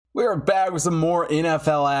We're back with some more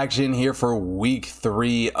NFL action here for week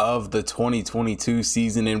 3 of the 2022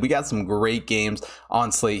 season, and we got some great games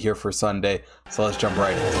on slate here for Sunday, so let's jump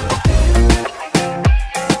right in.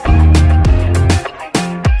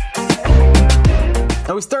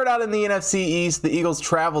 Now we start out in the NFC East. The Eagles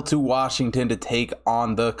travel to Washington to take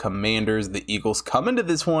on the Commanders. The Eagles come into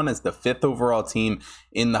this one as the 5th overall team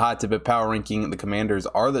in the Hot Tip Power Ranking. The Commanders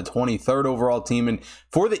are the 23rd overall team. And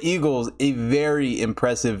for the Eagles, a very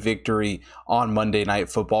impressive victory on Monday Night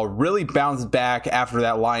Football. Really bounced back after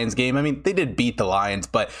that Lions game. I mean, they did beat the Lions,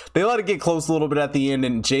 but they let it get close a little bit at the end,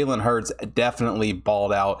 and Jalen Hurts definitely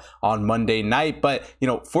balled out on Monday night. But,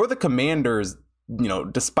 for the Commanders,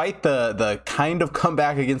 despite the kind of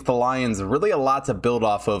comeback against the Lions, really a lot to build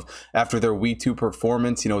off of after their week 2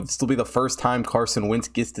 performance. This will be the first time Carson Wentz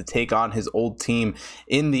gets to take on his old team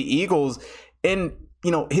in the Eagles. And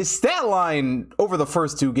his stat line over the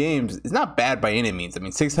first 2 games is not bad by any means. I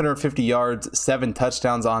mean, 650 yards, 7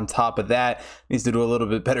 touchdowns on top of that. Needs to do a little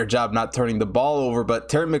bit better job not turning the ball over. But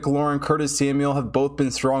Terry McLaurin, Curtis Samuel have both been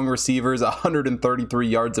strong receivers, 133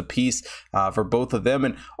 yards apiece for both of them.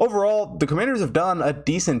 And overall, the Commanders have done a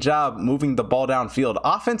decent job moving the ball downfield.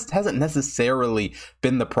 Offense hasn't necessarily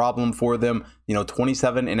been the problem for them.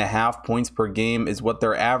 27.5 points per game is what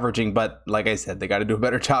they're averaging. But like I said, they got to do a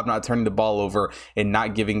better job not turning the ball over and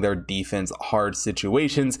not giving their defense hard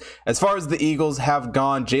situations. As far as the Eagles have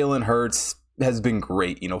gone, Jalen Hurts has been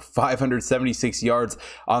great. 576 yards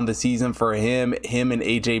on the season for him. Him and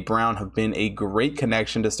AJ Brown have been a great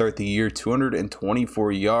connection to start the year,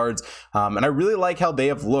 224 yards. And I really like how they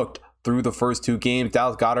have looked through the first 2 games.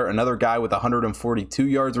 Dallas Goedert, another guy with 142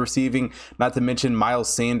 yards receiving, not to mention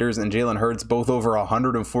Miles Sanders and Jalen Hurts, both over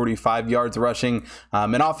 145 yards rushing.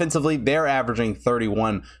 And offensively, they're averaging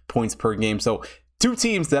 31 points per game. So 2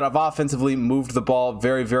 teams that have offensively moved the ball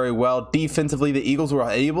very, very well. Defensively, the Eagles were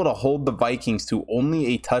able to hold the Vikings to only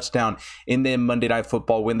a touchdown in their Monday Night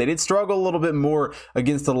Football win. They did struggle a little bit more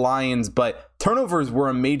against the Lions, but turnovers were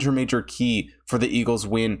a major key for the Eagles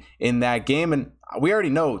win in that game. And we already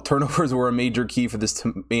know turnovers were a major key for this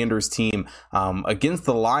Commanders team. Against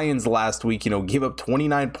the Lions last week, gave up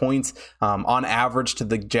 29 points on average to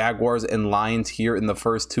the Jaguars and Lions here in the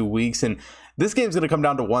first 2 weeks. And this game's going to come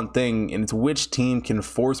down to one thing, and it's which team can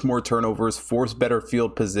force more turnovers, force better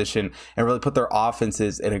field position, and really put their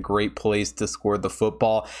offenses in a great place to score the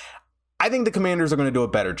football. I think the Commanders are going to do a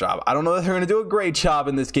better job. I don't know if they're going to do a great job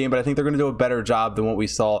in this game, but I think they're going to do a better job than what we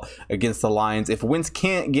saw against the Lions. If Wentz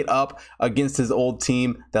can't get up against his old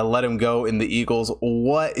team that let him go in the Eagles,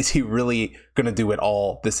 what is he really going to do at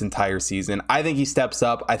all this entire season? I think he steps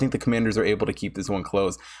up. I think the Commanders are able to keep this one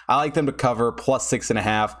close. I like them to cover plus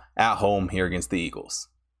 6.5 at home here against the Eagles.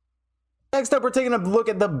 Next up, we're taking a look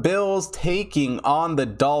at the Bills taking on the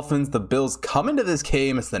Dolphins. The Bills come into this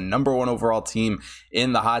game as the number 1 overall team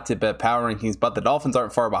in the Hot Tip Bet Power Rankings, but the Dolphins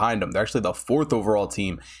aren't far behind them. They're actually the 4th overall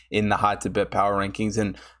team in the Hot Tip Bet Power Rankings.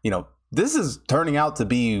 And, this is turning out to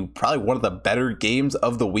be probably one of the better games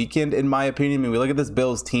of the weekend, in my opinion. I mean, we look at this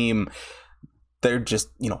Bills team. They're just,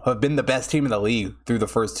 have been the best team in the league through the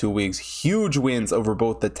first 2 weeks. Huge wins over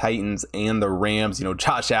both the Titans and the Rams.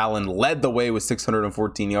 Josh Allen led the way with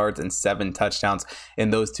 614 yards and 7 touchdowns in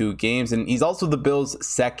those 2 games. And he's also the Bills'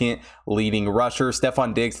 2nd leading rusher.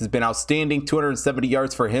 Stephon Diggs has been outstanding, 270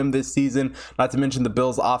 yards for him this season. Not to mention the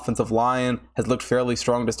Bills' offensive line has looked fairly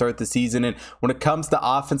strong to start the season. And when it comes to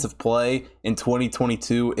offensive play in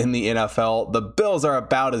 2022 in the NFL, the Bills are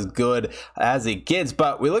about as good as it gets.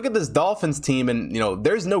 But we look at this Dolphins team, and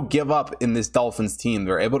there's no give up in this Dolphins team.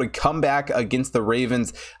 They're able to come back against the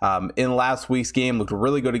Ravens in last week's game, looked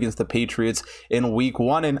really good against the Patriots in week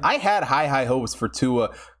 1, and I had high hopes for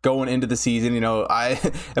Tua going into the season. I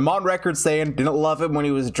am on record saying didn't love him when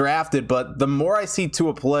he was drafted, but the more I see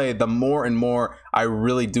Tua play, the more and more I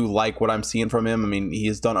really do like what I'm seeing from him. I mean, he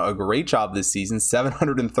has done a great job this season,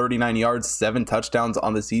 739 yards, 7 touchdowns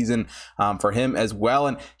on the season for him as well,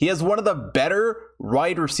 and he has one of the better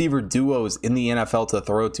wide receiver duos in the NFL to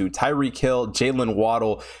throw to. Tyreek Hill, Jalen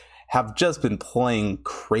Waddle have just been playing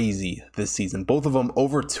crazy this season. Both of them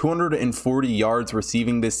over 240 yards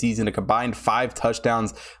receiving this season, a combined 5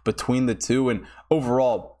 touchdowns between the two. And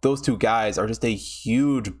overall, those 2 guys are just a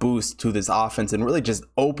huge boost to this offense and really just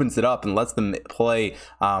opens it up and lets them play,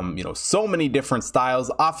 so many different styles.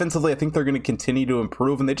 Offensively, I think they're going to continue to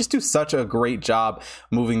improve, and they just do such a great job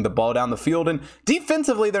moving the ball down the field. And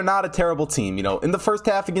defensively, they're not a terrible team. In the first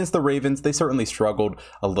half against the Ravens, they certainly struggled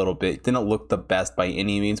a little bit. Didn't look the best by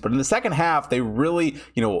any means, but in the second half, they really,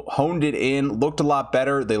 honed it in, looked a lot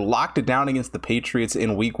better. They locked it down against the Patriots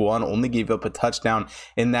in week 1, only gave up a touchdown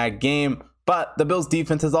in that game. But the Bills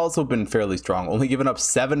defense has also been fairly strong, only giving up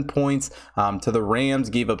 7 points to the Rams,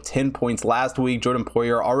 gave up 10 points last week. Jordan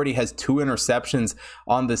Poyer already has 2 interceptions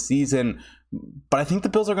on the season. But I think the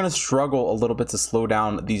Bills are going to struggle a little bit to slow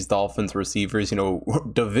down these Dolphins receivers. You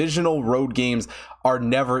know, divisional road games are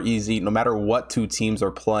never easy, no matter what two teams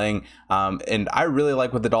are playing. And I really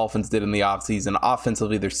like what the Dolphins did in the offseason.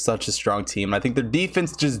 Offensively, they're such a strong team. I think their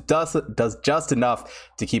defense just does just enough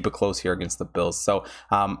to keep it close here against the Bills. So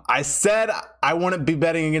I said I wouldn't be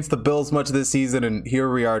betting against the Bills much this season, and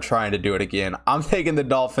here we are trying to do it again. I'm taking the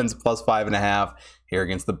Dolphins plus 5.5 here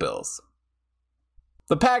against the Bills.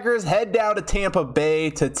 The Packers head down to Tampa Bay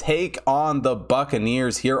to take on the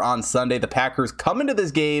Buccaneers here on Sunday. The Packers come into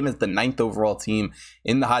this game as the 9th overall team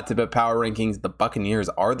in the Hot Tip Bet Power Rankings. The Buccaneers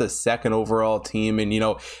are the 2nd overall team. And, you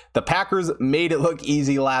know, the Packers made it look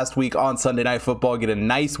easy last week on Sunday Night Football, get a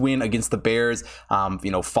nice win against the Bears,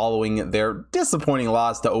 following their disappointing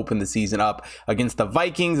loss to open the season up against the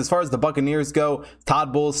Vikings. As far as the Buccaneers go,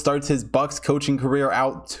 Todd Bowles starts his Bucs coaching career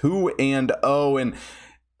out 2-0, and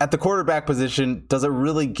at the quarterback position, does it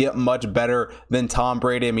really get much better than Tom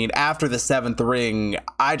Brady? I mean, after the 7th ring,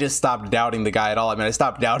 I just stopped doubting the guy at all. I mean, I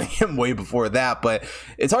stopped doubting him way before that, but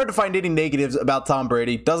it's hard to find any negatives about Tom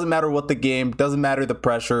Brady. Doesn't matter what the game, doesn't matter the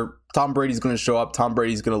pressure. Tom Brady's going to show up. Tom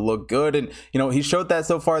Brady's going to look good. And, you know, he showed that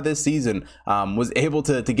so far this season. Was able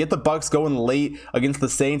to get the Bucs going late against the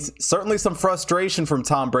Saints. Certainly some frustration from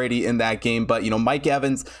Tom Brady in that game. But, you know, Mike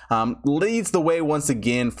Evans leads the way once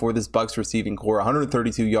again for this Bucs receiving core.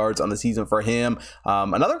 132 yards on the season for him.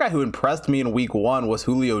 Another guy who impressed me in week 1 was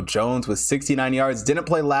Julio Jones with 69 yards. Didn't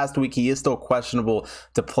play last week. He is still questionable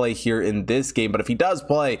to play here in this game. But if he does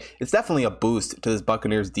play, it's definitely a boost to this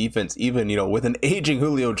Buccaneers defense. Even, you know, with an aging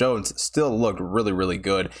Julio Jones, still looked really, really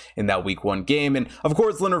good in that week 1 game. And of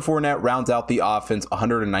course, Leonard Fournette rounds out the offense,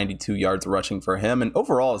 192 yards rushing for him. And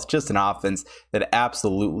overall, it's just an offense that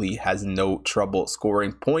absolutely has no trouble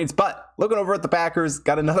scoring points. But looking over at the Packers,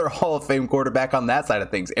 got another Hall of Fame quarterback on that side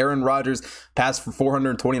of things. Aaron Rodgers passed for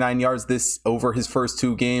 429 yards over his first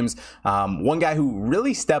 2 games. One guy who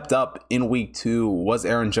really stepped up in week 2 was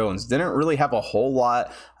Aaron Jones. Didn't really have a whole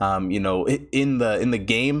lot, in the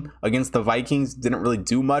game against the Vikings. Didn't really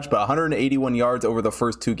do much, but 181 yards over the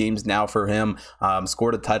first 2 games now for him.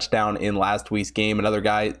 Scored a touchdown in last week's game. Another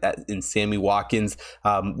guy in Sammy Watkins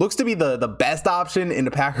looks to be the best option in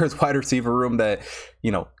the Packers wide receiver room that,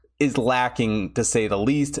 you know, is lacking, to say the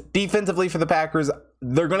least. Defensively for the Packers,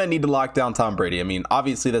 they're going to need to lock down Tom Brady. I mean,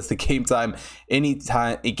 obviously that's the game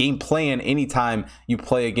plan anytime you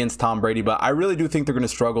play against Tom Brady, but I really do think they're going to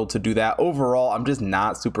struggle to do that. Overall, I'm just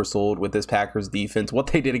not super sold with this Packers defense. What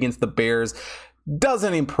they did against the Bears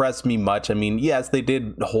doesn't impress me much. I mean, yes, they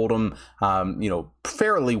did hold them,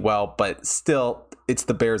 fairly well, but still, it's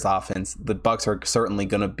the Bears offense. The Bucs are certainly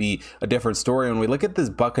going to be a different story. When we look at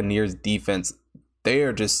this Buccaneers defense, they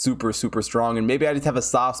are just super, super strong. And maybe I just have a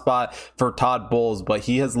soft spot for Todd Bowles, but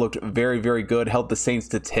he has looked very, very good. Held the Saints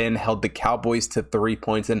to 10, held the Cowboys to 3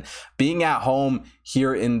 points. And being at home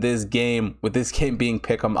here in this game, with this game being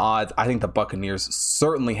pick'em odds, I think the Buccaneers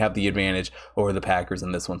certainly have the advantage over the Packers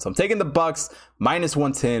in this one. So I'm taking the Bucs minus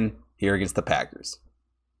 110 here against the Packers.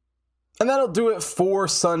 And that'll do it for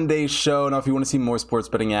Sunday's show. Now, if you want to see more sports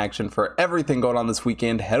betting action for everything going on this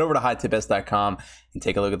weekend, head over to HighTipBets.com and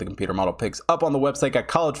take a look at the computer model picks up on the website. Got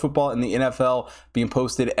college football and the NFL being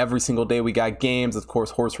posted every single day. We got games, of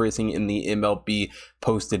course, horse racing in the MLB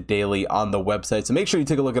posted daily on the website. So make sure you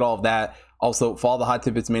take a look at all of that. Also, follow the Hot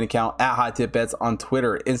Tip Bets main account at Hot Tip Bets on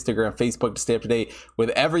Twitter, Instagram, Facebook to stay up to date with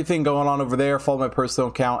everything going on over there. Follow my personal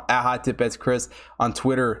account at Hot Tip Bets Chris on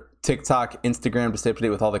Twitter, TikTok, Instagram to stay up to date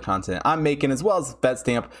with all the content I'm making, as well as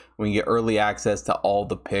BetStamp, when you get early access to all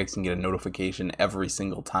the picks and get a notification every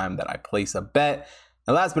single time that I place a bet.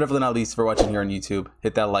 And last but definitely not least, if you're watching here on YouTube,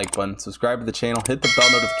 hit that like button, subscribe to the channel, hit the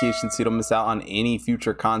bell notification so you don't miss out on any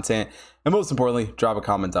future content. And most importantly, drop a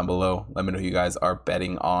comment down below. Let me know who you guys are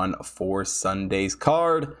betting on for Sunday's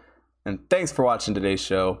card. And thanks for watching today's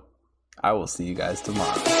show. I will see you guys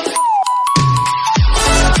tomorrow.